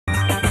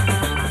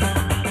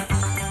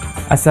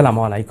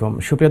আসসালামু আলাইকুম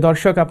সুপ্রিয়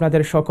দর্শক,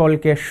 আপনাদের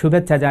সকলকে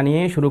শুভেচ্ছা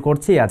জানিয়ে শুরু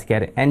করছি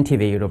আজকের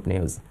এনটিভি ইউরোপ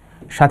নিউজ।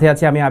 সাথে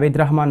আছি আমি আবিদ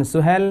রহমান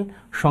সুহেল।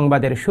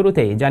 সংবাদের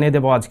শুরুতেই জানিয়ে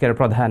দেব আজকের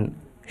প্রধান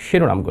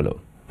শিরোনামগুলো।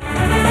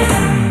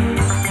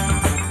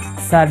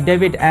 স্যার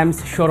ডেভিড এমস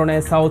স্মরণে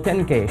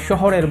সাউথেনকে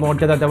শহরের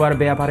মর্যাদা দেওয়ার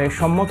ব্যাপারে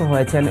সম্মত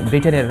হয়েছেন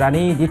ব্রিটেনের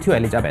রানী দ্বিতীয়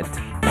এলিজাবেথ।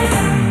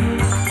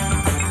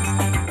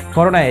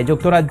 করোনায়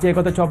যুক্তরাজ্যে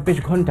গত ২৪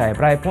 ঘন্টায়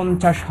প্রায়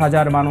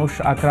 ৫০,০০০ মানুষ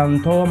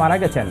আক্রান্ত, মারা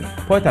গেছেন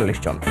 ৪৫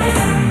 জন।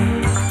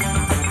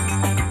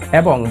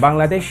 এবং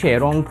বাংলাদেশে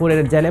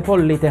রংপুরের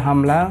জেলেপল্লীতে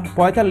হামলা,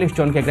 ৪৫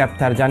 জনকে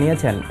গ্রেপ্তার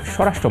জানিয়েছেন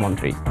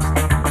স্বরাষ্ট্রমন্ত্রী।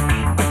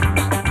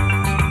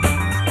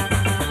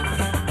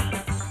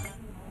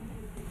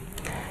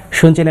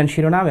 শুনছিলেন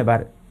শিরোনাম, এবার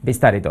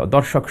বিস্তারিত।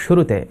 দর্শক,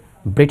 শুরুতে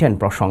ব্রিটেন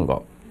প্রসঙ্গ।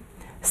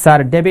 স্যার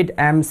ডেভিড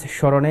এমস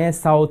স্মরণে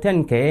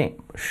সাউথেনকে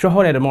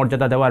শহরের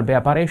মর্যাদা দেওয়ার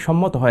ব্যাপারে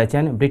সম্মত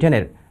হয়েছেন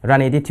ব্রিটেনের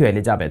রানী দ্বিতীয়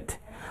এলিজাবেথ।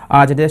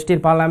 আজ দেশটির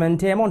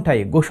পার্লামেন্টে এমনটাই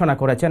ঘোষণা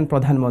করেছেন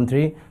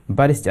প্রধানমন্ত্রী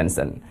বরিস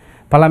জনসন।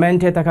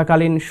 পার্লামেন্টে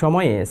থাকাকালীন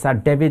সময়ে স্যার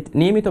ডেভিড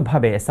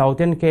নিয়মিতভাবে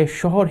সাউথেনকে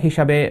শহর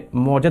হিসাবে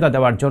মর্যাদা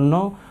দেওয়ার জন্য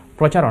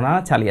প্রচারণা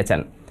চালিয়েছেন।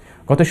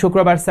 গত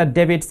শুক্রবার স্যার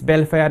ডেভিডস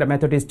বেলফেয়ার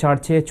মেথডিস্ট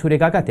চার্চে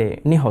ছুরিকাঘাতে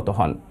নিহত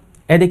হন।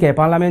 এদিকে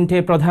পার্লামেন্টে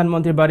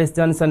প্রধানমন্ত্রী বরিস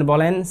জনসন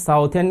বলেন,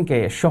 সাউথেনকে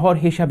শহর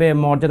হিসাবে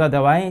মর্যাদা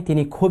দেওয়ায়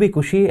তিনি খুবই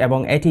খুশি এবং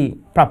এটি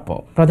প্রাপ্য।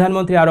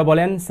 প্রধানমন্ত্রী আরও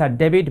বলেন, স্যার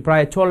ডেভিড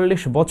প্রায়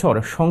 ৪০ বছর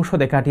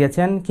সংসদে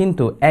কাটিয়েছেন,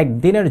 কিন্তু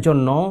একদিনের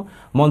জন্য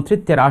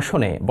মন্ত্রিত্বের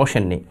আসনে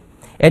বসেননি।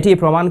 এটি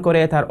প্রমাণ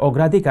করে তার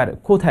অগ্রাধিকার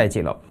কোথায়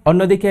ছিল।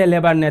 অন্যদিকে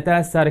লেবার নেতা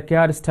স্যার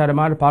কেয়ার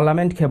স্টারমার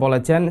পার্লামেন্টকে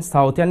বলেছেন,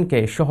 সাউথেনকে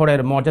শহরের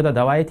মর্যাদা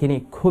দেওয়ায় তিনি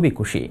খুবই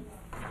খুশি।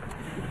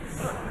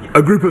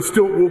 A group of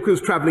stilt walkers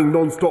travelling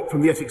non-stop from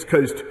the Essex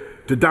coast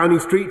to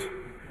Downing Street,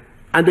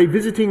 and a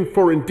visiting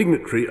foreign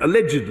dignitary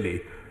allegedly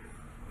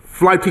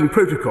flouting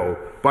protocol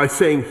by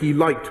saying he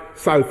liked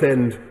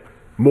Southend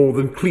more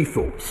than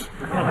Cleethorpes,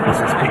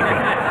 Mr. Speaker.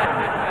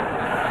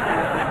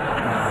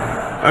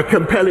 A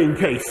compelling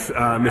case,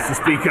 Mr.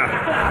 Speaker.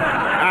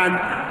 And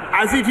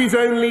as it is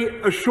only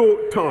a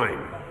short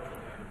time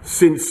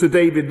since Sir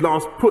David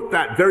last put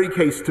that very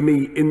case to me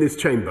in this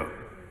chamber,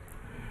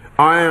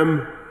 I am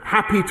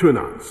happy to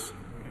announce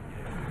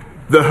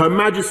that Her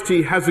Majesty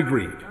has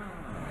agreed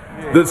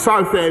that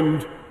Southend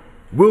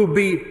will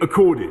be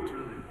accorded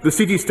the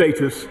city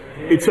status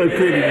it so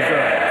clearly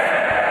deserves.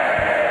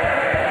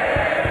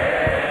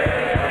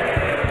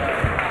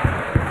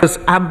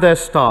 And their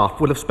staff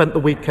will have spent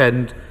the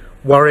weekend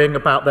worrying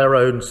about their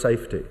own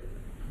safety.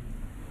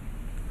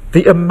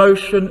 The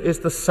emotion is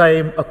the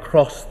same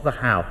across the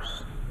House.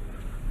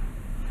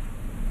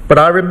 But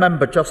I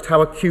remember just how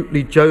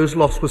acutely Joe's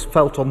loss was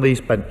felt on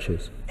these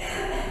benches.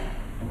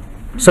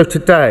 So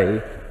today,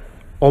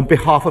 on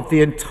behalf of the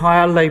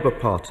entire Labour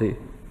Party,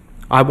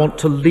 I want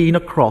to lean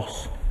across,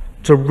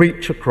 to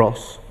reach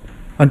across,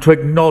 and to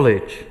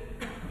acknowledge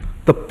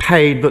the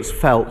pain that's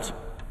felt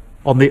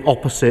on the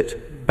opposite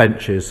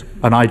benches,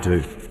 and I do.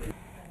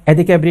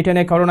 এদিকে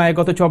ব্রিটেনে করোনায়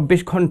গত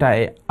 ২৪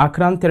 ঘন্টায়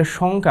আক্রান্তের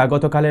সংখ্যা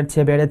গতকালের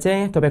চেয়ে বেড়েছে,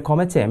 তবে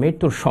কমেছে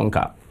মৃত্যুর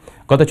সংখ্যা।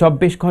 গত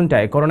 ২৪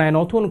 ঘন্টায় করোনায়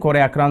নতুন করে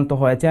আক্রান্ত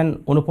হয়েছেন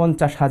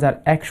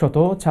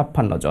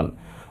 ৪৯,১৫৬ জন।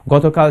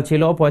 গতকাল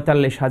ছিল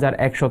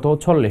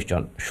 ৪৫,১৪০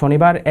 জন।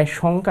 শনিবার এর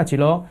সংখ্যা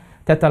ছিল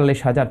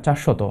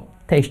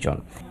 ৪৩,৪২৩ জন।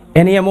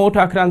 এ নিয়ে মোট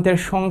আক্রান্তের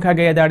সংখ্যা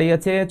গিয়ে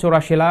দাঁড়িয়েছে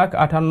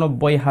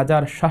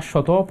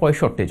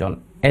 ৮৪,৯৮,৭৬৫ জন।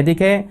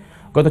 এদিকে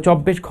গত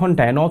 ২৪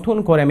 ঘন্টায় নতুন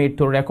করে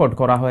মৃত্যুর রেকর্ড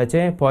করা হয়েছে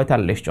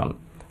 ৪৫ জন।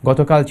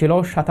 গতকাল ছিল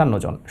 ৫৭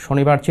 জন,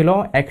 শনিবার ছিল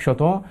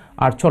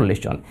 ১৪৮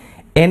 জন।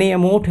 এ নিয়ে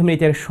মোট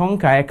মৃতের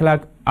সংখ্যা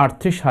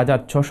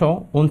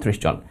 ১,৩৮,৬২৯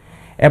 জন।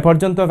 এ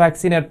পর্যন্ত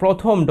ভ্যাকসিনের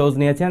প্রথম ডোজ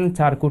নিয়েছেন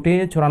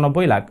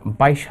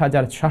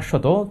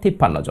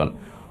 ৪,৯৪,২২,৭৫৩ জন।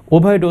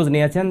 উভয় ডোজ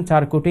নিয়েছেন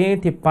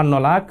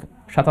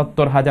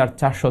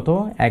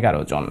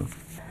 ৪,৫৩,৭৭,৪১১ জন।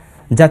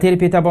 জাতির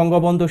পিতা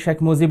বঙ্গবন্ধু শেখ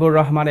মুজিবুর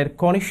রহমানের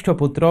কনিষ্ঠ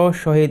পুত্র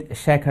শহীদ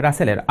শেখ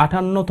রাসেলের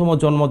 ৫৮তম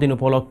জন্মদিন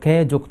উপলক্ষে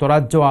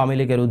যুক্তরাজ্য আওয়ামী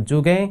লীগের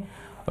উদ্যোগে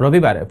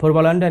রবিবার পূর্ব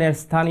লন্ডনের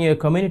স্থানীয়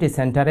কমিউনিটি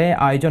সেন্টারে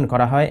আয়োজন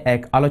করা হয়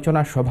এক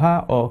আলোচনা সভা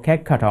ও কেক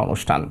কাটা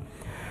অনুষ্ঠান।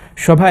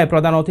 সভায়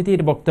প্রধান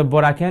অতিথির বক্তব্য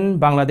রাখেন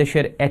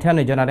বাংলাদেশের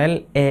attorney general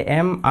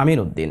AM Amin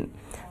Uddin.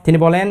 তিনি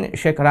বলেন,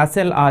 শেখ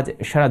রাসেল আজ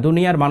সারা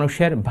দুনিয়ার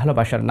মানুষের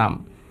ভালোবাসার নাম।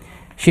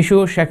 শিশু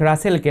শেখ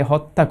রাসেলকে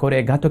হত্যা করে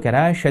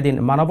ঘাতকেরা সেদিন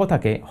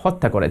মানবতাকে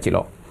হত্যা করেছিল।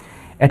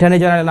 অ্যাটর্নি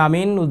জেনারেল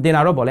আমিন উদ্দিন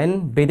আরও বলেন,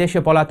 বিদেশে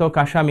পলাতক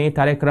আসামি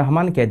তারেক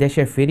রহমানকে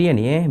দেশে ফিরিয়ে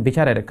নিয়ে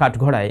বিচারের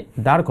কাঠগড়ায়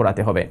দাঁড়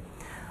করাতে হবে।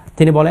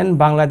 তিনি বলেন,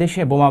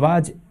 বাংলাদেশে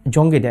বোমাবাজ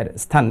জঙ্গিদের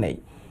স্থান নেই।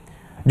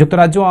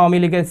 যুক্তরাজ্য আওয়ামী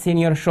লীগের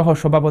সিনিয়র সহ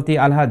সভাপতি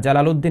আলহাজ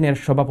জালাল উদ্দিনের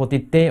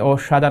সভাপতিত্বে ও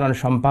সাধারণ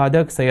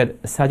সম্পাদক সৈয়দ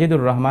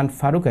সাজিদুর রহমান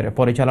ফারুকের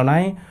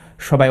পরিচালনায়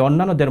সবাই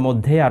অন্যান্যদের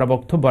মধ্যে আরও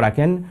বক্তব্য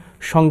রাখেন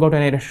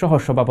সংগঠনের সহ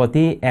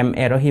সভাপতি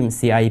MA রহিম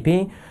CIP,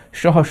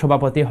 সহ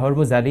সভাপতি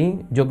হরমুজ আলী,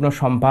 যুগ্ম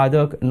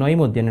সম্পাদক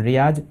নঈমুদ্দিন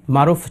রিয়াজ,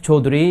 মারুফ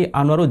চৌধুরী,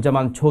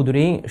 আনোয়ারুজ্জামান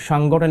চৌধুরী,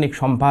 সাংগঠনিক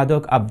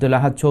সম্পাদক আব্দুল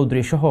আহাদ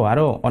চৌধুরী সহ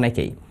আরও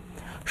অনেকেই।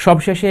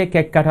 সবশেষে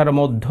কেক কাটার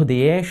মধ্য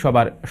দিয়ে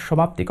সবার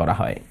সমাপ্তি করা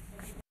হয়।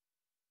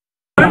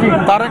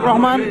 তারেক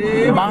রহমান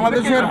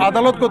বাংলাদেশের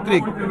আদালত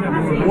কর্তৃক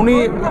উনি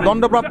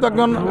দণ্ডপ্রাপ্ত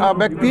একজন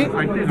ব্যক্তি।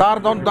 তার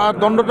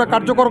দণ্ডটা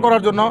কার্যকর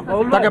করার জন্য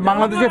তাকে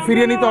বাংলাদেশে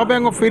ফিরিয়ে নিতে হবে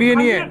এবং ফিরিয়ে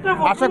নিয়ে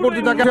আশা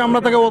করছি তাকে আমরা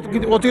তাকে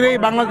অচিরেই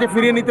বাংলাদেশে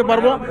ফিরিয়ে নিতে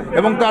পারবো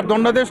এবং তার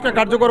দণ্ডাদেশটা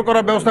কার্যকর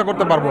করার ব্যবস্থা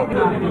করতে পারবো।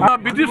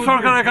 ব্রিটিশ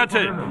সরকারের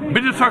কাছে,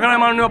 ব্রিটিশ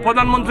সরকারের মাননীয়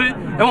প্রধানমন্ত্রী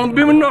এবং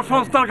বিভিন্ন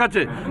সংস্থার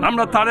কাছে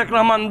আমরা তারেক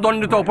রহমান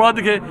দণ্ডিত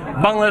অপরাধীকে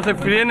বাংলাদেশে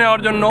ফিরিয়ে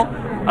নেওয়ার জন্য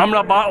আমরা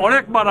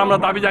অনেকবার আমরা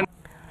দাবি জানাই।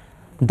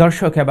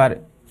 দর্শক, এবার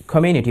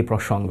কমিউনিটি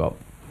প্রসঙ্গ।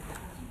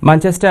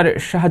 ম্যানচেস্টার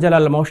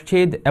শাহজালাল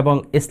মসজিদ এবং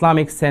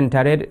ইসলামিক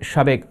সেন্টারের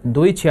সাবেক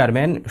 2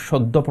 চেয়ারম্যান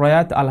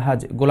সদ্যপ্রয়াত আলহাজ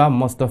গোলাম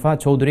মোস্তফা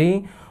চৌধুরী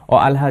ও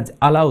আলহাজ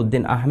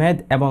আলাউদ্দিন আহমেদ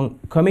এবং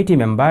কমিটি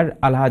মেম্বার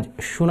আলহাজ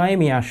সুনাই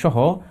মিয়া সহ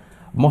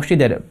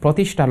মসজিদের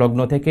প্রতিষ্ঠা লগ্ন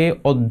থেকে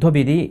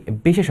অধ্যবিধি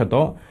বিশেষত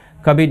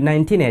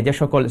কোভিড-19 যে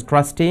সকল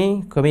ট্রাস্টি,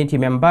 কমিটি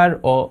মেম্বার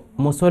ও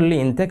মুসল্লি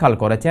ইন্তেকাল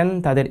করেছেন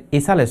তাদের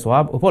ইসালে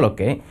সোয়াব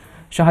উপলক্ষে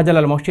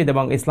শাহজালাল মসজিদ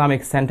এবং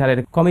ইসলামিক সেন্টারের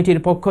কমিটির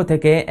পক্ষ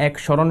থেকে এক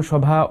স্মরণ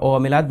সভা ও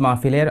মিলাদ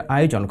মাহফিলের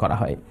আয়োজন করা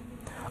হয়।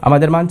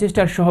 আমাদের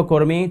ম্যানচেস্টার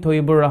সহকর্মী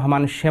তৈবুর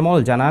রহমান শ্যামল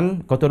জানান,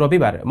 গত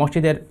রবিবার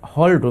মসজিদের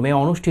হল রুমে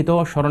অনুষ্ঠিত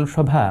স্মরণ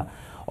সভা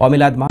ও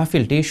মিলাদ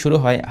মাহফিলটি শুরু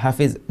হয়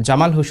হাফিজ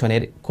জামাল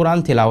হোসেনের কোরআন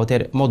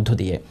তিলাওয়াতের মধ্য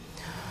দিয়ে।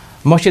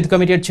 মসজিদ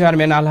কমিটির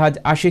চেয়ারম্যান আলহাজ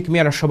আশিক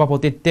মিয়ার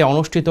সভাপতিত্বে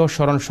অনুষ্ঠিত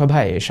স্মরণ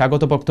সভায়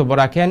স্বাগত বক্তব্য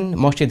রাখেন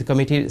মসজিদ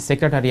কমিটির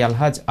সেক্রেটারি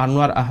আলহাজ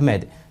আনোয়ার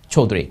আহমেদ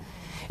চৌধুরী।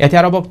 এতে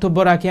আরও বক্তব্য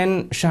রাখেন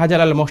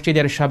শাহজালাল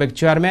মসজিদের সাবেক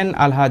চেয়ারম্যান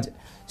আলহাজ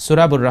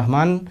সুরাবুর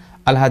রহমান,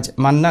 আলহাজ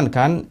মান্নান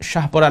খান,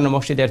 শাহপরান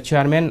মসজিদের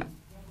chairman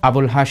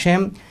Abul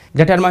Hashem,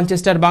 greater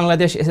Manchester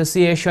Bangladesh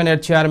অ্যাসোসিয়েশনের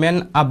চেয়ারম্যান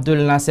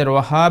আব্দুল নাসের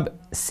ওয়াহাব,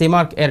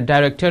 সিমার্ক এর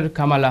director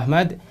Kamal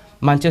Ahmed,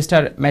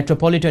 Manchester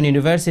metropolitan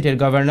ইউনিভার্সিটির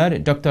গভর্নর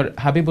ডক্টর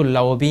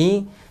হাবিবুল্লাহ ওবি,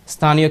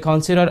 স্থানীয়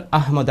কাউন্সিলর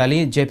আহমদ আলী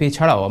জেপি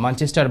ছাড়াও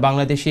ম্যানচেস্টার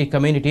বাংলাদেশি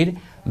কমিউনিটির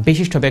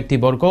বিশিষ্ট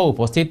ব্যক্তিবর্গ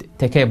উপস্থিত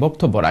থেকে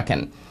বক্তব্য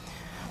রাখেন।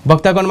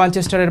 বক্তাগণ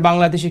ম্যানচেস্টারের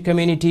বাংলাদেশি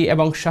কমিউনিটি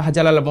এবং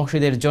শাহজালাল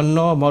মসজিদের জন্য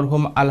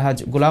মরহুম আলহাজ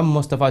গোলাম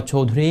মোস্তফা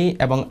চৌধুরী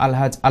এবং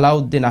আলহাজ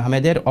আলাউদ্দিন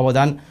আহমেদের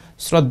অবদান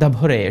শ্রদ্ধা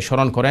ভরে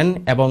স্মরণ করেন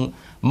এবং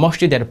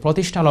মসজিদের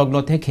প্রতিষ্ঠা লগ্ন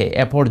থেকে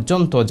এ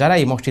পর্যন্ত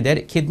যারাই মসজিদের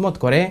খিদমত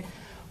করে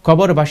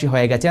কবরবাসী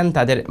হয়ে গেছেন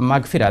তাদের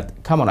মাগফিরাত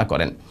কামনা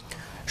করেন।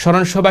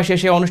 স্মরণ সভা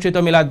শেষে অনুষ্ঠিত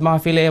মিলাদ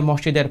মাহফিলে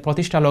মসজিদের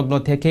প্রতিষ্ঠা লগ্ন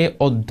থেকে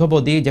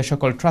অদ্যাবধি যে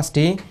সকল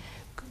ট্রাস্টি,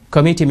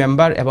 কমিটি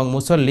মেম্বার এবং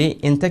মুসল্লি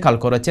ইন্তেকাল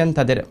করেছেন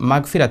তাদের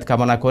মাগফিরাত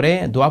কামনা করে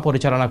দোয়া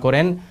পরিচালনা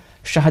করেন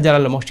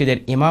শাহজালাল মসজিদের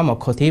ইমাম ও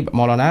খতিব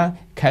মৌলানা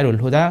খায়রুল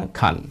হুদা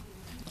খান।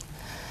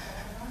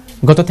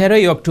 গত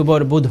 13 অক্টোবর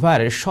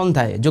বুধবার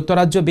সন্ধ্যায়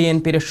যুক্তরাজ্য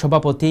বিএনপির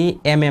সভাপতি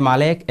এম এ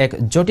মালেক এক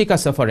জটিকা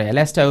সফরে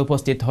লেস্টারে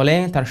উপস্থিত হলে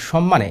তার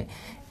সম্মানে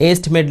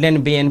ইস্ট মিডল্যান্ড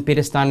বিএনপির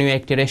স্থানীয়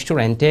একটি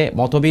রেস্টুরেন্টে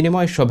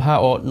মতবিনিময় সভা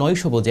ও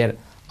নৈশভোজের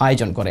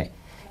আয়োজন করে।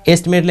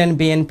 ইস্ট মিডল্যান্ড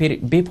বিএনপির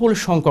বিপুল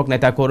সংখ্যক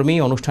নেতাকর্মী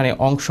অনুষ্ঠানে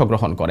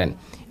অংশগ্রহণ করেন।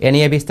 এ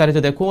নিয়ে বিস্তারিত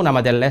দেখুন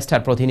আমাদের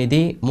লেস্টার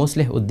প্রতিনিধি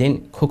মুসলিহ উদ্দিন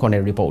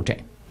খুকনের রিপোর্টে।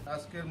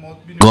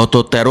 গত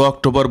 13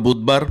 অক্টোবর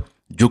বুধবার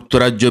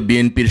যুক্তরাজ্য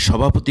বিএনপির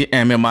সভাপতি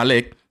এম এ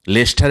মালেক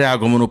লেস্টারে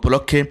আগমন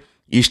উপলক্ষে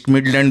ইস্ট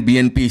মিডল্যান্ড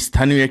বিএনপি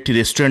স্থানীয় একটি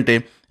রেস্টুরেন্টে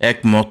এক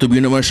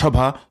মতবিনিময়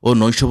সভা ও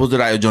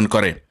নৈশভোজের আয়োজন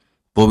করে।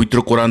 পবিত্র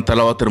কোরআন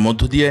তেলাওয়াতের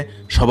মধ্য দিয়ে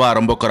সভা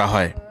আরম্ভ করা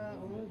হয়।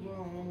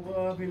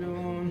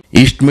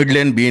 ইস্ট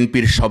মিডল্যান্ড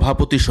বিএনপির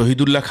সভাপতি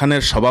শহীদুল্লাহ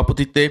খানের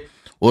সভাপতিত্বে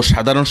ও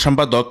সাধারণ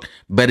সম্পাদক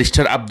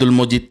ব্যারিস্টার আব্দুল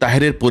মজিদ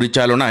তাহেরের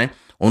পরিচালনায়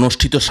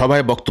অনুষ্ঠিত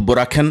সভায় বক্তব্য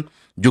রাখেন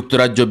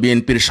যুক্তরাজ্য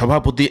বিএনপির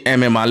সভাপতি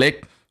এম এ মালেক,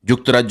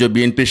 যুক্তরাজ্য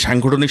বিএনপির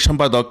সাংগঠনিক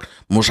সম্পাদক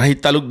মুশাহিদ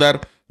তালুকদার,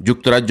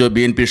 যুক্তরাজ্য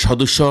বিএনপির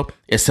সদস্য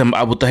S M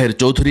Abu Taher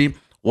Chowdhury,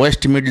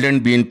 West Midland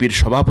বিএনপির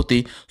সভাপতি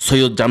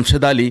সৈয়দ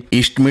জামশেদ আলী,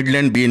 ইস্ট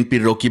মিডল্যান্ড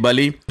বিএনপির রকিব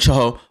আলী সহ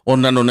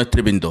অন্যান্য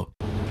নেতৃবৃন্দ।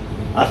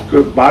 আজকে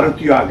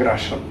ভারতীয়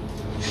আগ্রাসন,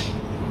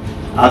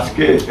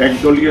 আজকে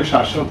একদলীয়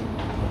শাসন।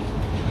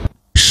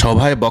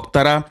 সভায়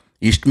বক্তারা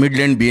ইস্ট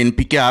মিডল্যান্ড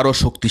বিএনপিকে আরও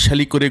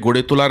শক্তিশালী করে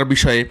গড়ে তোলার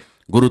বিষয়ে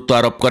গুরুত্ব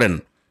আরোপ করেন।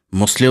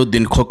 Muslih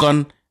Uddin Khokon,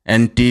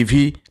 NTV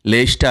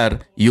Leicester,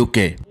 UK।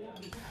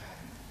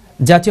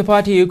 জাতীয়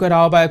পার্টি ইউকের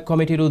আহ্বায়ক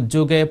কমিটির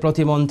উদ্যোগে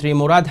প্রতিমন্ত্রী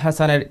মুরাদ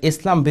হাসানের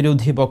ইসলাম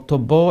বিরোধী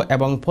বক্তব্য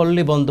এবং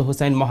পল্লীবন্ধু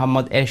হুসাইন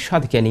মোহাম্মদ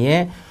এরশাদকে নিয়ে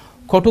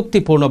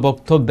কটূক্তিপূর্ণ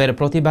বক্তব্যের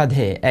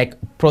প্রতিবাদে এক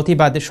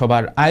প্রতিবাদ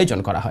সভার আয়োজন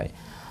করা হয়।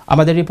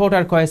 আমাদের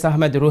রিপোর্টার কয়েস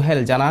আহমেদ রুহেল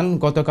জানান,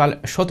 গতকাল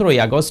 17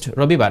 আগস্ট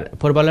রবিবার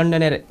পূর্ব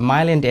লন্ডনের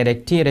মাইল্যান্ড এর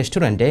একটি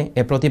রেস্টুরেন্টে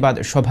এ প্রতিবাদ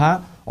সভা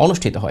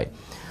অনুষ্ঠিত হয়।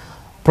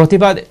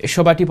 প্রতিবাদ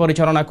সভাটি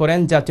পরিচালনা করেন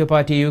জাতীয়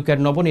পার্টি ইউকের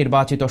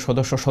নবনির্বাচিত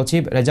সদস্য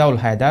সচিব রেজাউল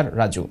হায়দার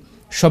রাজু।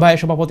 সভায়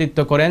সভাপতিত্ব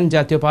করেন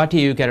জাতীয় পার্টি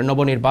ইউকের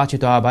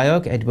নবনির্বাচিত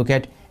আহ্বায়ক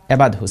অ্যাডভোকেট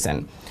এবাদ হোসেন।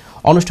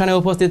 অনুষ্ঠানে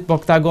উপস্থিত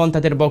বক্তাগণ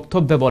তাদের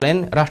বক্তব্যে বলেন,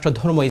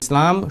 রাষ্ট্রধর্ম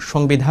ইসলাম,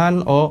 সংবিধান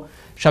ও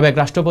সাবেক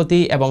রাষ্ট্রপতি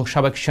এবং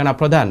সাবেক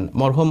সেনাপ্রধান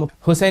মরহুম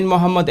হুসাইন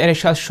মোহাম্মদ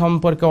এরশাদ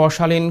সম্পর্কে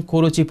অশালীন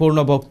কুরুচিপূর্ণ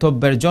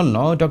বক্তব্যের জন্য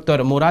ডক্টর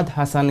মুরাদ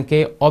হাসানকে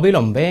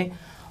অবিলম্বে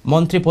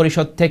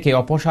মন্ত্রিপরিষদ থেকে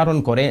অপসারণ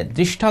করে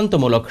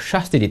দৃষ্টান্তমূলক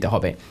শাস্তি দিতে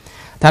হবে।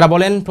 তারা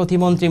বলেন,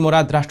 প্রতিমন্ত্রী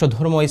মুরাদ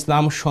রাষ্ট্রধর্ম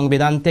ইসলাম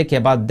সংবিধান থেকে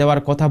বাদ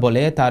দেওয়ার কথা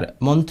বলে তার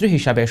মন্ত্রী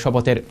হিসাবে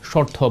শপথের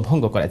শর্ত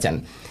ভঙ্গ করেছেন।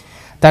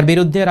 তার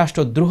বিরুদ্ধে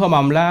রাষ্ট্রদ্রোহ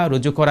মামলা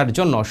রুজু করার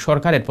জন্য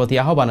সরকারের প্রতি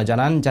আহ্বান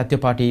জানান জাতীয়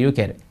পার্টি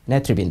ইউকের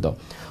নেতৃবৃন্দ।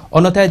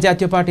 অন্যথায়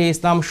জাতীয় পার্টি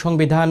ইসলাম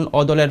সংবিধান ও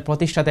দলের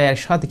প্রতিষ্ঠাতা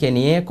এরশাদকে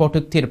নিয়ে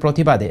কটূক্তির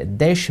প্রতিবাদে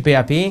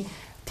দেশব্যাপী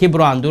তীব্র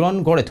আন্দোলন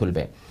গড়ে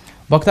তুলবে।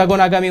 বক্তাগণ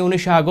আগামী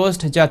 19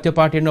 আগস্ট জাতীয়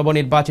পার্টির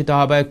নবনির্বাচিত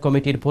আহ্বায়ক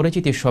কমিটির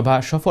পরিচিতি সভা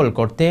সফল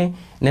করতে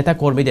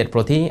নেতাকর্মীদের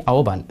প্রতি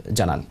আহ্বান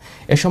জানান।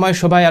 এ সময়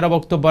সভায় আরও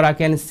বক্তব্য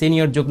রাখেন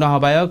সিনিয়র যুগ্ম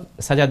আহ্বায়ক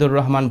সাজাদুর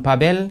রহমান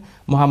পাবেল,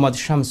 মোহাম্মদ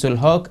শামসুল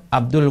হক,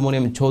 আব্দুল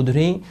মুনিম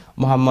চৌধুরী,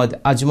 মোহাম্মদ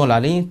আজমল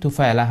আলী,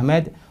 তুফায়েল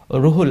আহমেদ,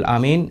 রুহুল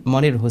আমিন,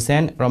 মনির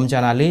হোসেন,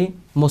 রমজান আলী,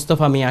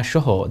 মুস্তফা মিয়া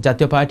সহ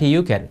জাতীয় পার্টি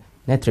ইউকের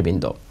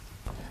নেতৃবৃন্দ।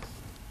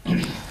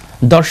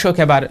 দর্শক,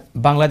 এবার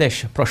বাংলাদেশ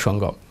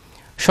প্রসঙ্গ।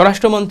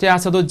 স্বরাষ্ট্রমন্ত্রী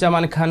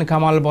আসাদুজ্জামান খান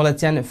কামাল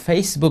বলেছেন,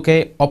 ফেসবুকে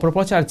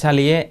অপপ্রচার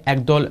চালিয়ে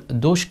একদল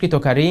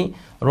দুষ্কৃতকারী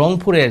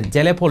রংপুরের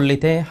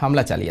জেলেপল্লীতে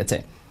হামলা চালিয়েছে।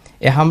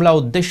 এ হামলা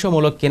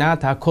উদ্দেশ্যমূলক কিনা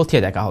তা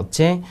খতিয়ে দেখা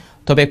হচ্ছে।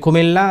 তবে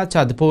কুমিল্লা,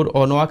 চাঁদপুর ও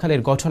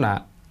নোয়াখালীর ঘটনা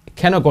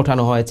কেন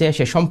ঘটানো হয়েছে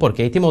সে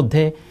সম্পর্কে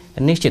ইতিমধ্যে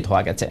নিশ্চিত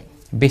হওয়া গেছে।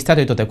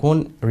 বিস্তারিত দেখুন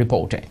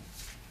রিপোর্টে।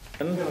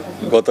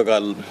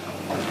 গতকাল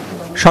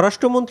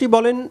স্বরাষ্ট্রমন্ত্রী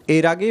বলেন,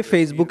 এর আগে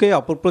ফেসবুকে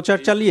অপপ্রচার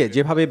চালিয়ে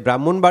যেভাবে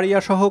ব্রাহ্মণবাড়িয়া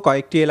সহ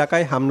কয়েকটি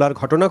এলাকায় হামলার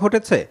ঘটনা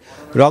ঘটেছে,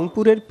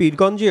 রংপুরের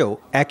পীরগঞ্জেও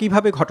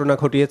একইভাবে ঘটনা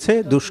ঘটিয়েছে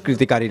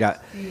দুষ্কৃতিকারীরা।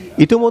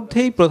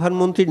 ইতিমধ্যেই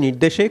প্রধানমন্ত্রীর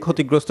নির্দেশে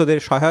ক্ষতিগ্রস্তদের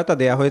সহায়তা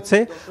দেয়া হয়েছে,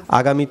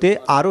 আগামীতে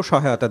আরও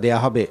সহায়তা দেয়া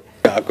হবে।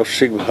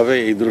 আকস্মিকভাবে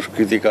এই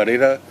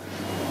দুষ্কৃতিকারীরা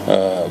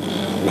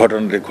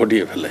ঘটনাটি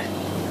ঘটিয়ে ফেলে।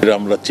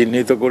 আমরা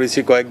চিহ্নিত করেছি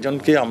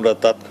কয়েকজনকে, আমরা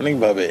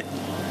তাৎক্ষণিকভাবে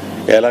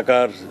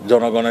এলাকার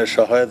জনগণের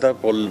সহায়তা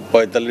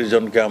 45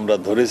 জনকে আমরা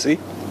ধরেছি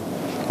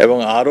এবং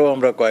আরও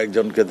আমরা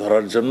কয়েকজনকে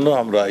ধরার জন্য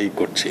আমরা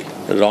করছি।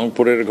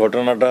 রংপুরের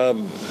ঘটনাটা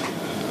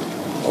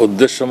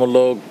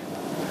উদ্দেশ্যমূলক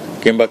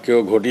কিংবা কেউ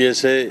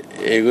ঘটিয়েছে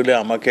এগুলি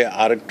আমাকে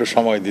আরেকটু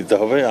সময় দিতে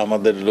হবে।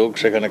 আমাদের লোক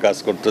সেখানে কাজ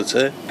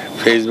করতেছে,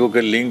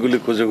 ফেসবুকের লিঙ্কগুলি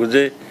খুঁজে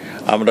খুঁজে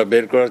আমরা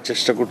বের করার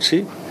চেষ্টা করছি।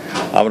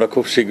 আমরা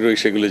খুব শীঘ্রই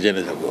সেগুলি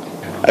জেনে যাব।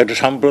 একটা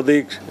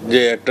সাম্প্রদায়িক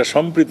যে একটা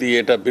সম্প্রীতি,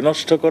 এটা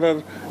বিনষ্ট করার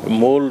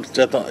মূল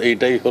চেতনা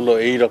এইটাই হলো,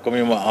 এই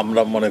রকমই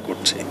আমরা মনে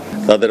করছি।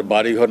 তাদের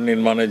বাড়িঘর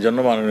নির্মাণের জন্য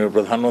মাননীয়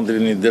প্রধানমন্ত্রী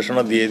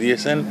নির্দেশনা দিয়ে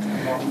দিয়েছেন,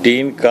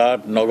 টিন, কাঠ,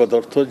 নগদ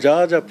অর্থ যা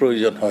যা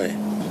প্রয়োজন হয়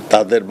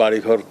তাদের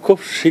বাড়িঘর খুব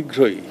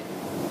শীঘ্রই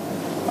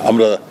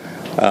আমরা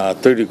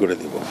তৈরি করে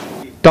দেব।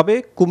 তবে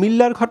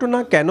কুমিল্লার ঘটনা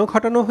কেন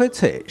ঘটানো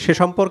হয়েছে সে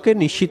সম্পর্কে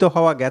নিশ্চিত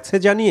হওয়া গেছে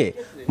জানিয়ে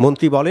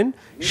মন্ত্রী বলেন,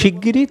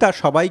 শিগগিরই তা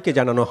সবাইকে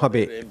জানানো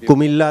হবে।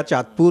 কুমিল্লা,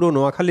 চাঁদপুর ও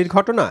নোয়াখালীর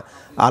ঘটনা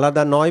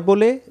আলাদা নয়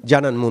বলে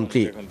জানান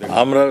মন্ত্রী।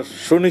 আমরা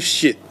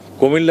সুনিশ্চিত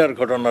কুমিল্লার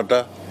ঘটনাটা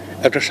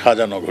একটা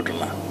সাজানো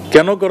ঘটনা।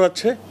 কেন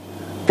করাচ্ছে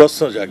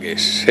প্রশ্ন জাগে,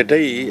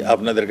 সেটাই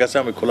আপনাদের কাছে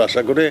আমি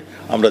খোলাসা করে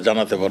আমরা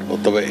জানাতে পারবো।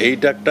 তবে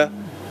এইটা একটা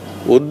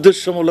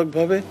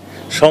উদ্দেশ্যমূলকভাবে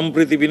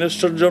সম্প্রীতি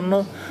বিনষ্টের জন্য,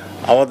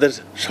 আমাদের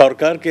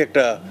সরকারকে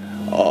একটা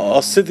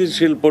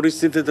অস্থিতিশীল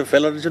পরিস্থিতিতে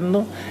ফেলার জন্য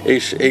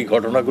এই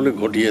ঘটনাগুলি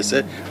ঘটিয়েছে।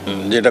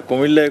 যেটা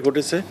কুমিল্লায়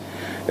ঘটেছে,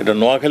 এটা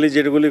নোয়াখালী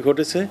যেগুলি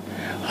ঘটেছে,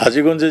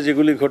 হাজীগঞ্জে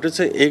যেগুলি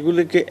ঘটেছে,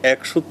 এগুলিকে এক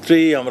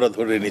সূত্রেই আমরা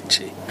ধরে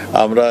নিচ্ছি।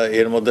 আমরা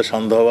এর মধ্যে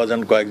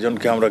সন্দেহভাজন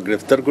কয়েকজনকে আমরা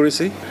গ্রেফতার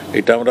করেছি,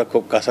 এটা আমরা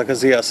খুব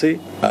কাছাকাছি আছি।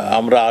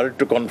 আমরা আর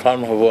একটু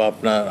কনফার্ম হব।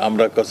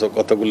 আমরা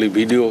কতগুলি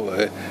ভিডিও,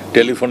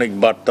 টেলিফোনিক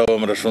বার্তাও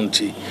আমরা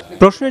শুনছি।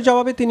 প্রশ্নের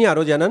জবাবে তিনি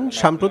আরও জানান,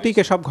 সাম্প্রতিক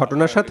এসব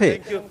ঘটনার সাথে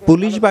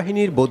পুলিশ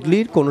বাহিনীর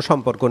বদলির কোনো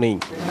সম্পর্ক নেই।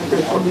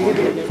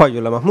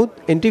 Faizullah Mahmud,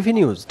 NTV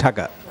news,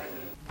 Dhaka.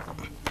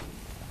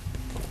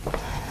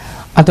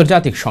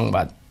 আন্তর্জাতিক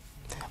সংবাদ।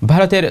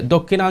 ভারতের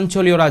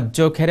দক্ষিণাঞ্চলীয় রাজ্য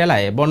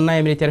কেরালায়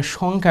বন্যায় মৃতের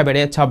সংখ্যা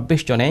বেড়ে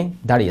 26 জনে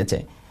দাঁড়িয়েছে।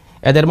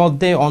 এদের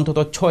মধ্যে অন্তত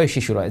 6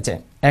 শিশু রয়েছে।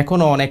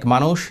 এখনও অনেক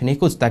মানুষ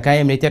নিখোঁজ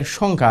থাকায় মৃতের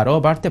সংখ্যা আরও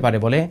বাড়তে পারে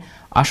বলে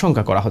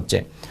আশঙ্কা করা হচ্ছে।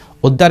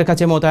 উদ্ধার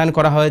কাজে মোতায়েন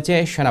করা হয়েছে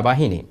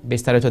সেনাবাহিনী।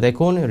 বিস্তারিত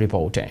দেখুন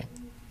রিপোর্টে।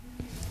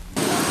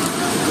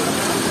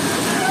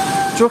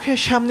 চোখের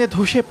সামনে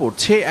ধসে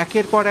পড়ছে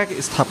একের পর এক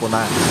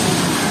স্থাপনা,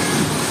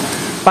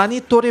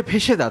 পানির তোড়ে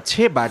ভেসে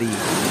যাচ্ছে বাড়ি।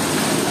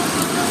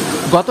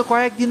 গত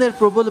কয়েকদিনের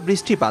প্রবল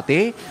বৃষ্টিপাতে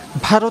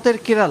ভারতের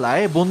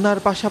কেরালায় বন্যার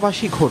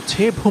পাশাপাশি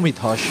ঘটছে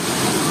ভূমিধস।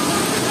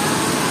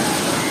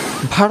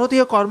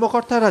 ভারতীয়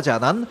কর্মকর্তারা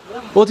জানান,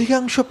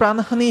 অধিকাংশ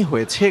প্রাণহানি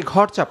হয়েছে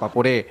ঘর চাপা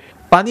পড়ে।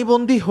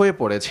 পানিবন্দী হয়ে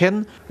পড়েছেন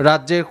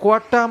রাজ্যের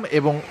কোয়াট্টাম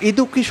এবং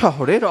ইদুক্কি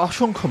শহরের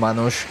অসংখ্য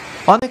মানুষ।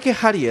 অনেকে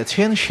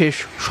হারিয়েছেন শেষ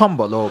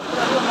সম্বল।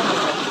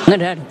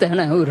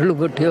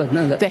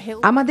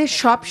 আমাদের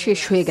সব শেষ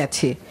হয়ে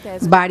গেছে,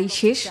 বাড়ি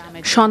শেষ,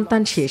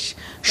 সন্তান শেষ,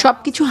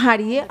 সবকিছু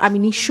হারিয়ে আমি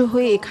নিঃস্ব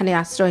হয়ে এখানে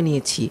আশ্রয়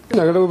নিয়েছি।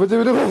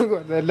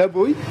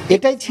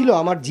 এটাই ছিল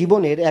আমার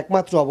জীবনের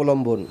একমাত্র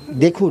অবলম্বন।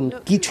 দেখুন,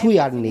 কিছুই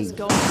আর নেই।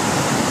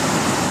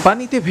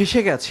 পানিতে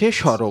ভেসে গেছে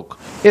সড়ক,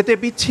 এতে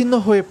বিচ্ছিন্ন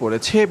হয়ে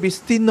পড়েছে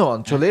বিস্তীর্ণ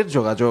অঞ্চলের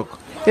যোগাযোগ।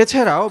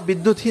 এছাড়াও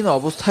বিদ্যুৎহীন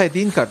অবস্থায়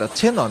দিন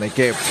কাটাচ্ছেন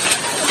অনেকে।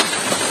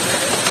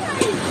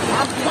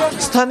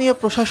 স্থানীয়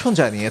প্রশাসন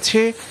জানিয়েছে,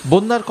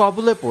 বন্যার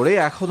কবলে পড়ে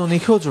এখনও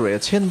নিখোঁজ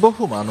রয়েছেন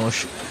বহু মানুষ।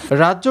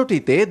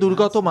 রাজ্যটিতে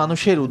দুর্গত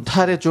মানুষের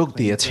উদ্ধারে যোগ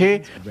দিয়েছে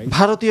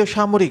ভারতীয়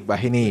সামরিক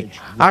বাহিনী।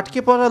 আটকে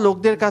পড়া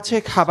লোকদের কাছে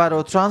খাবার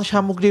ও ত্রাণ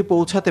সামগ্রী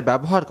পৌঁছাতে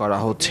ব্যবহার করা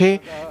হচ্ছে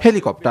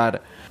হেলিকপ্টার।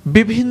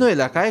 বিভিন্ন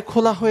এলাকায়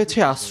খোলা হয়েছে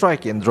আশ্রয়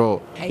কেন্দ্র।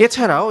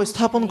 এছাড়াও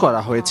স্থাপন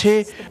করা হয়েছে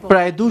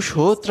প্রায়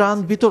 200 ত্রাণ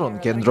বিতরণ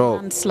কেন্দ্র।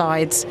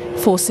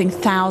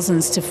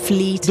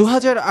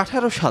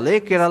 2018 সালে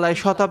কেরালায়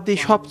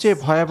শতাব্দীর সবচেয়ে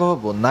ভয়াবহ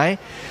বন্যায়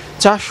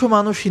 400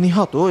 মানুষ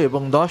নিহত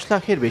এবং 10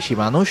 লাখের বেশি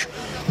মানুষ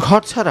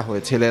ঘরছাড়া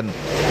হয়েছিলেন।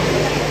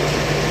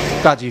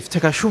 কাজীফ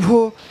থেকে শুভ,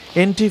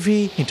 NTV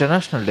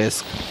ইন্টারন্যাশনাল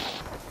ডেস্ক।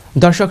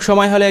 দর্শক,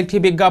 সময় হলে একটি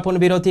বিজ্ঞাপন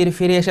বিরতির,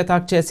 ফিরে এসে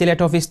থাকছে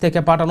সিলেট অফিস থেকে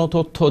পাঠানো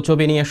তথ্য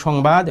ছবি নিয়ে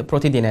সংবাদ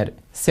প্রতিদিনের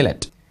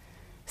সিলেট।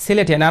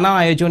 সিলেটে নানা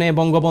আয়োজনে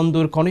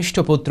বঙ্গবন্ধুর কনিষ্ঠ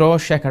পুত্র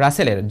শেখ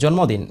রাসেলের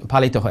জন্মদিন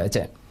পালিত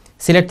হয়েছে।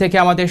 সিলেট থেকে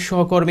আমাদের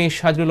সহকর্মী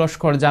সাজরুল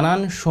লস্কর জানান,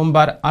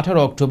 সোমবার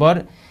 18 অক্টোবর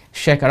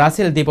শেখ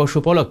রাসেল দিবস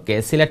উপলক্ষে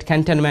Sylhet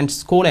cantonment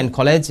school and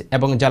college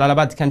এবং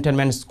জালালাবাদ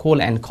ক্যান্টনমেন্ট স্কুল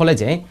অ্যান্ড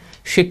কলেজে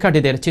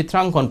শিক্ষার্থীদের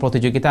চিত্রাঙ্কন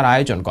প্রতিযোগিতার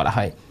আয়োজন করা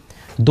হয়।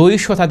 2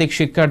 শতাধিক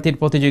শিক্ষার্থীর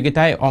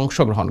প্রতিযোগিতায়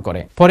অংশগ্রহণ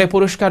করে। পরে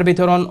পুরস্কার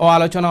বিতরণ ও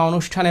আলোচনা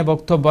অনুষ্ঠানে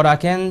বক্তব্য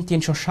রাখেন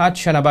 360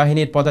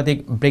 সেনাবাহিনীর পদাতিক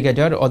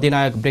ব্রিগেডিয়ার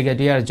অধিনায়ক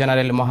ব্রিগেডিয়ার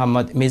জেনারেল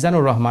মোহাম্মদ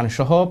মিজানুর রহমান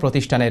সহ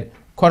প্রতিষ্ঠানের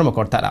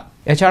কর্মকর্তারা।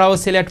 এছাড়াও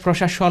সিলেট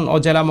প্রশাসন ও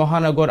জেলা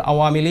মহানগর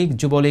আওয়ামী লীগ,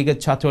 যুবলীগ,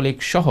 ছাত্রলীগ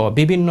সহ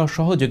বিভিন্ন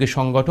সহযোগী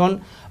সংগঠন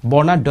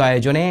বর্ণাঢ্য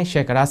আয়োজনে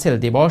শেখ রাসেল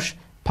দিবস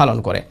পালন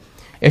করে।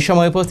 এ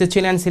সময় উপস্থিত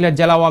ছিলেন সিলেট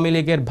জেলা আওয়ামী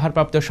লীগের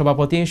ভারপ্রাপ্ত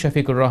সভাপতি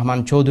শফিকুর রহমান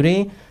চৌধুরী,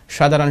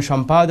 সাধারণ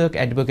সম্পাদক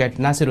অ্যাডভোকেট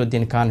নাসির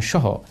উদ্দিন খান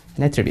সহ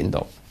নেতৃবৃন্দ।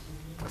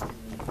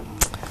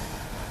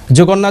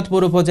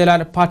 জগন্নাথপুর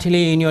উপজেলার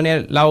পাটলি ইউনিয়নের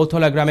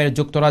লাউতলা গ্রামের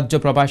যুক্তরাজ্য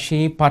প্রবাসী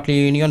পাটলি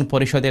ইউনিয়ন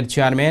পরিষদের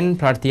চেয়ারম্যান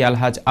প্রার্থী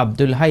আলহাজ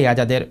আব্দুল হাই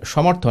আজাদের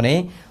সমর্থনে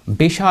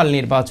বিশাল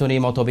নির্বাচনী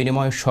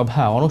মতবিনিময়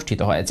সভা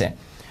অনুষ্ঠিত হয়েছে।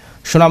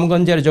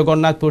 সুনামগঞ্জের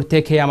জগন্নাথপুর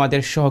থেকে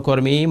আমাদের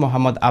সহকর্মী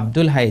মোহাম্মদ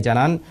আব্দুল হাই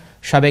জানান,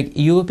 সাবেক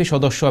ইউপি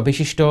সদস্য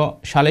বিশিষ্ট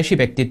সালেসী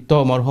ব্যক্তিত্ব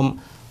মরহুম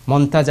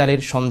মন্তাজ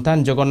আলীর সন্তান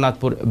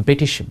জগন্নাথপুর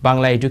ব্রিটিশ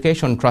বাংলা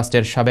এডুকেশন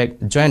ট্রাস্টের সাবেক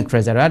জয়েন্ট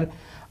ট্রেজারার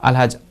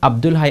আলহাজ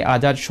আব্দুল হাই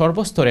আজাদ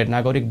সর্বস্তরের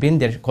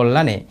নাগরিকবৃন্দের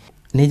কল্যাণে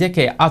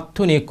নিজেকে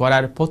আত্মনিয়োগ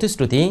করার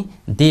প্রতিশ্রুতি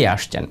দিয়ে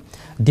আসছেন।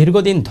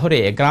 দীর্ঘদিন ধরে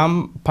গ্রাম,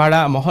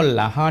 পাড়া,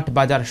 মহল্লা, হাট,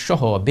 বাজার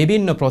সহ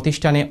বিভিন্ন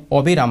প্রতিষ্ঠানে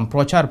অবিরাম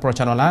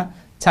প্রচারণা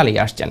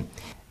চালিয়ে আসছেন।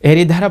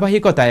 এরই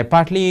ধারাবাহিকতায়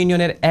পাটলি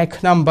ইউনিয়নের 1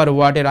 নম্বর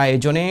ওয়ার্ডের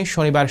আয়োজনে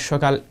শনিবার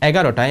সকাল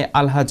 11টায়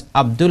আলহাজ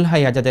আব্দুল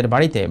হাই আজাদের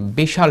বাড়িতে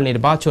বিশাল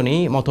নির্বাচনী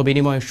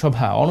মতবিনিময়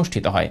সভা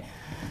অনুষ্ঠিত হয়।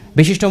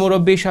 বিশিষ্ট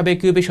মুরব্বী সাবেক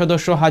ইউপি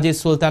সদস্য হাজী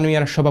সুলতান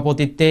মিয়ার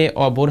সভাপতিত্বে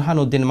ও বুরহান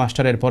উদ্দিন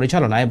মাস্টারের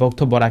পরিচালনায়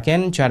বক্তব্য রাখেন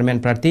চেয়ারম্যান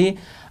প্রার্থী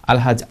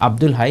আলহাজ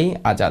আব্দুল হাই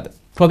আজাদ।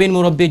 প্রবীণ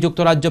মুরব্বী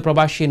যুক্তরাজ্য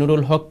প্রবাসী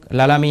নুরুল হক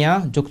লালামিয়া,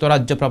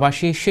 যুক্তরাজ্য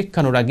প্রবাসী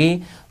শিক্ষানুরাগী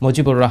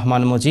মুজিবুর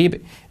রহমান মুজিব,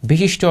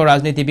 বিশিষ্ট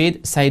রাজনীতিবিদ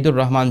সাইদুর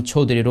রহমান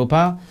চৌধুরী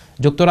রূপা,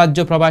 যুক্তরাজ্য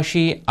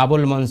প্রবাসী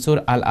আবুল মনসুর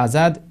আল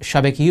আজাদ,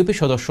 সাবেক ইউপি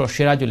সদস্য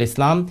সিরাজুল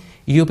ইসলাম,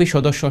 ইউপি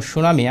সদস্য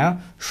সুনামিয়া,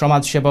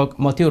 সমাজসেবক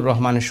মতিউর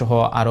রহমান সহ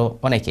আরও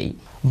অনেকেই।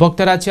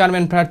 বক্তারা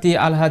চেয়ারম্যান প্রার্থী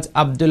আলহাজ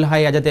আব্দুল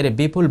হাই আজাদের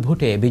বিপুল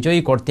ভোটে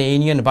বিজয়ী করতে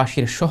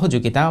ইউনিয়নবাসীর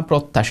সহযোগিতা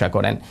প্রত্যাশা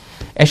করেন।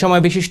 এ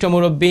সময় বিশিষ্ট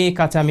মুরব্বী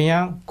কাচা মিয়া,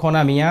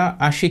 খোনা মিয়া,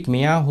 আশিক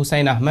মিয়া,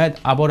 হুসাইন আহমেদ,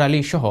 আবর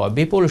আলী সহ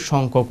বিপুল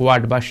সংখ্যক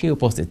ওয়ার্ডবাসী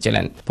উপস্থিত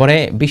ছিলেন। পরে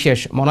বিশেষ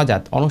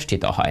মোনাজাত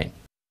অনুষ্ঠিত হয়।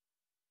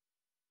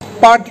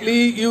 পাটলি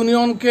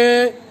ইউনিয়নকে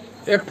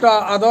একটা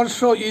আদর্শ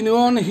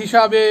ইউনিয়ন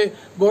হিসাবে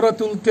গড়ে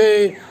তুলতে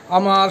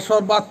আমার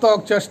সর্বাত্মক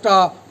চেষ্টা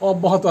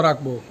অব্যাহত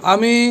রাখব।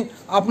 আমি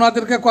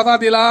আপনাদেরকে কথা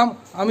দিলাম,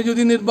 আমি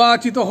যদি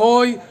নির্বাচিত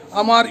হই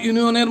আমার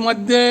ইউনিয়নের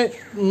মধ্যে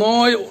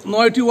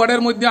 9টি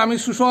ওয়ার্ডের মধ্যে আমি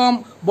সুষম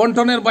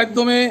বন্টনের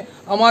মাধ্যমে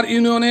আমার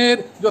ইউনিয়নের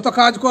যত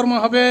কাজকর্ম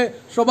হবে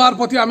সবার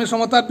প্রতি আমি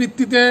সমতার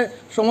ভিত্তিতে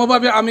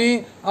সমভাবে আমি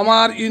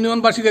আমার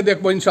ইউনিয়নবাসীকে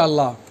দেখব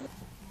ইনশাআল্লাহ।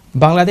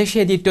 বাংলাদেশে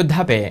দ্বিতীয়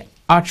ধাপে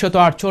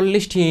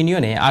 848টি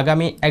ইউনিয়নে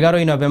আগামী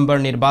 11ই নভেম্বর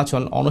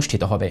নির্বাচন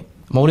অনুষ্ঠিত হবে।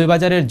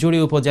 মৌলভীবাজারের জুড়ি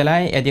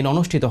উপজেলায় এদিন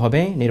অনুষ্ঠিত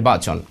হবে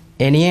নির্বাচন।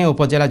 এ নিয়ে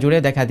উপজেলা জুড়ে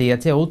দেখা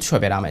দিয়েছে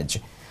উৎসবের আমেজ।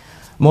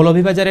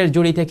 মৌলভীবাজারের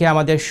জুড়ি থেকে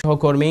আমাদের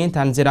সহকর্মী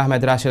তানজির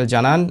আহমেদ রাসেল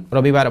জানান,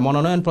 রবিবার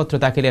মনোনয়নপত্র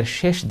দাখিলের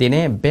শেষ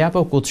দিনে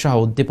ব্যাপক উৎসাহ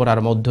উদ্দীপনার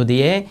মধ্য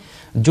দিয়ে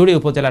জুড়ি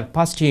উপজেলার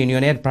 5টি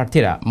ইউনিয়নের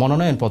প্রার্থীরা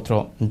মনোনয়নপত্র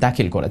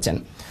দাখিল করেছেন।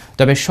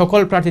 তবে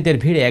সকল প্রার্থীদের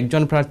ভিড়ে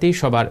একজন প্রার্থী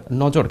সবার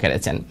নজর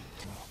কেড়েছেন।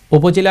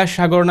 উপজেলা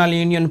সাগরনাল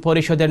ইউনিয়ন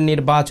পরিষদের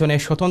নির্বাচনে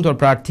স্বতন্ত্র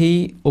প্রার্থী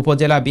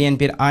উপজেলা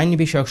বিএনপির আইন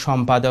বিষয়ক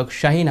সম্পাদক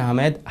শাহিন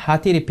আহমেদ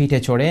হাতির পিঠে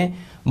চড়ে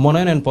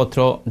মনোনয়নপত্র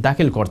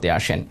দাখিল করতে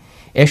আসেন।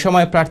 এ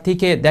সময়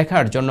প্রার্থীকে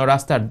দেখার জন্য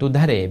রাস্তার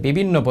দুধারে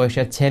বিভিন্ন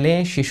বয়সের ছেলে,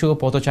 শিশু,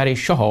 পথচারী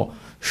সহ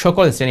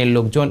সকল শ্রেণীর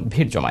লোকজন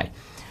ভিড় জমায়।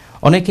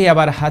 অনেকেই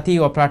আবার হাতি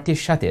ও প্রার্থীর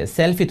সাথে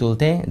সেলফি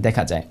তুলতে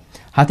দেখা যায়।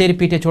 হাতির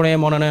পিঠে চড়ে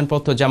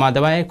মনোনয়নপত্র জমা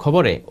দেওয়ায়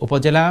খবরে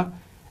উপজেলা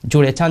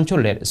জুড়ে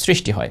চাঞ্চল্যের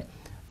সৃষ্টি হয়।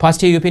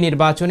 5টি ইউপি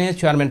নির্বাচনে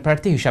চেয়ারম্যান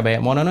প্রার্থী হিসাবে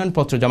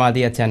মনোনয়নপত্র জমা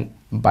দিয়েছেন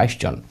 22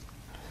 জন।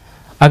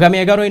 আগামী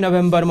 11ই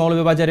নভেম্বর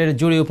মৌলভীবাজারের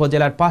জুড়ি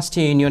উপজেলার 5টি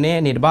ইউনিয়নে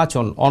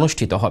নির্বাচন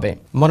অনুষ্ঠিত হবে।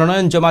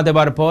 মনোনয়ন জমা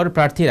দেওয়ার পর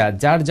প্রার্থীরা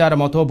যার যার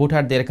মতো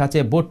ভোটারদের কাছে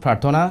ভোট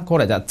প্রার্থনা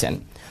করে যাচ্ছেন।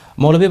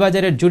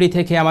 মৌলভীবাজারের জুড়ি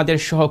থেকে আমাদের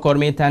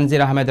সহকর্মী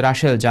তানজির আহমেদ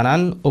রাসেল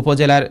জানান,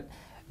 উপজেলার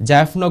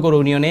জাফনগর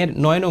ইউনিয়নের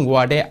 9 নং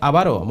ওয়ার্ডে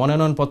আবারও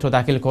মনোনয়নপত্র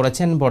দাখিল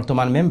করেছেন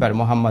বর্তমান মেম্বার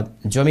মোহাম্মদ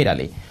জমির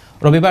আলী।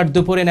 রবিবার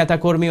দুপুরে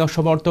নেতাকর্মী ও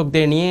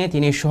সমর্থকদের নিয়ে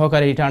তিনি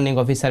সহকারী রিটার্নিং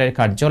অফিসারের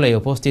কার্যালয়ে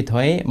উপস্থিত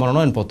হয়ে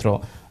মনোনয়নপত্র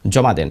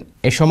জমা দেন।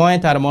 এ সময়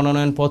তার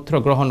মনোনয়নপত্র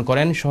গ্রহণ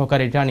করেন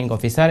সহকারী রিটার্নিং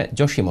অফিসার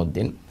জসিম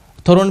উদ্দিন।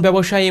 তরুণ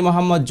ব্যবসায়ী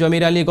মোহাম্মদ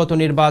জমির আলী গত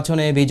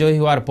নির্বাচনে বিজয়ী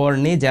হওয়ার পর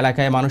নিজ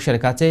এলাকায় মানুষের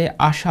কাছে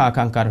আশা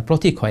আকাঙ্ক্ষার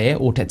প্রতীক হয়ে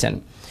উঠেছেন।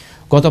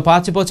 গত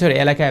 5 বছর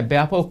এলাকায়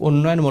ব্যাপক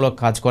উন্নয়নমূলক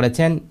কাজ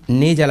করেছেন।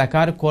 নিজ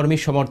এলাকার কর্মী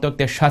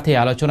সমর্থকদের সাথে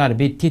আলোচনার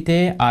ভিত্তিতে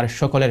আর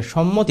সকলের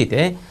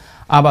সম্মতিতে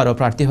আবারও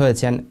প্রার্থী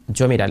হয়েছেন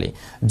জমির আলী।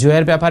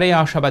 জয়ের ব্যাপারে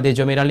আশাবাদী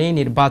জমির আলী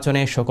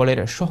নির্বাচনে সকলের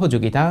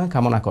সহযোগিতা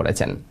কামনা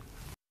করেছেন।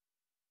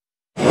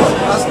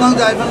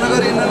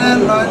 জাইফানগর ইউনিয়নের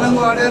 9 নং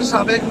ওয়ার্ডের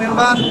সাবেক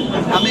মেম্বার।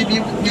 আমি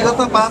বিগত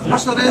 5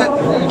 বছরে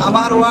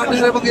আমার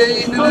ওয়ার্ডের এবং এই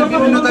ইউনিয়নের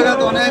বিভিন্ন জায়গায়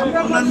অনেক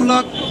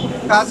উন্নয়নমূলক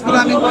কাজগুলো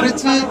আমি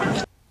করেছি।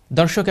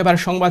 দর্শক, এবার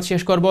সংবাদ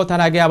শেষ করব,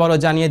 তার আগে আবারও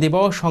জানিয়ে দিব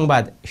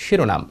সংবাদ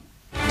শিরোনাম।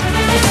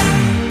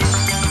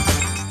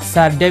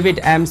 স্যার ডেভিড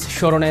এমস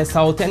স্মরণে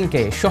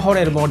সাউথেনকে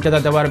শহরের মর্যাদা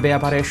দেওয়ার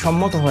ব্যাপারে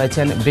সম্মত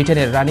হয়েছেন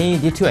ব্রিটেনের রানী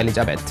দ্বিতীয়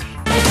এলিজাবেথ।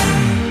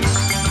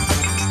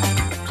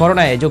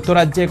 করোনায়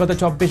যুক্তরাজ্যে গত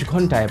 24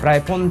 ঘন্টায়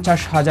প্রায়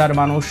 50,000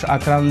 মানুষ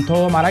আক্রান্ত,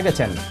 মারা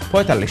গেছেন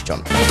 45 জন।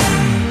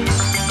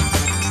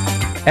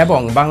 এবং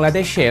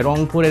বাংলাদেশে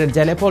রংপুরের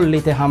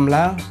জেলেপল্লীতে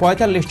হামলা,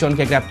 45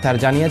 জনকে গ্রেপ্তার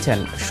জানিয়েছেন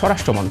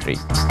স্বরাষ্ট্রমন্ত্রী।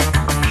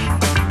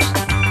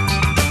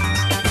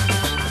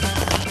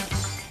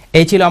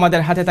 এই ছিল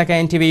আমাদের হাতে থাকা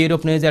এনটিভি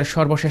ইউরোপ নিউজের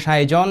সর্বশেষ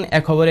আয়োজন। এ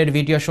খবরের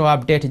ভিডিও সহ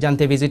আপডেট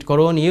জানতে ভিজিট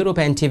করুন ইউরোপ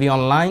NTV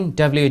অনলাইন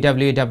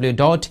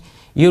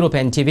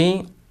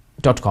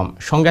www.europntv.com।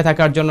 সঙ্গে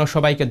থাকার জন্য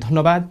সবাইকে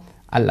ধন্যবাদ।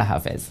 আল্লাহ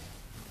হাফেজ।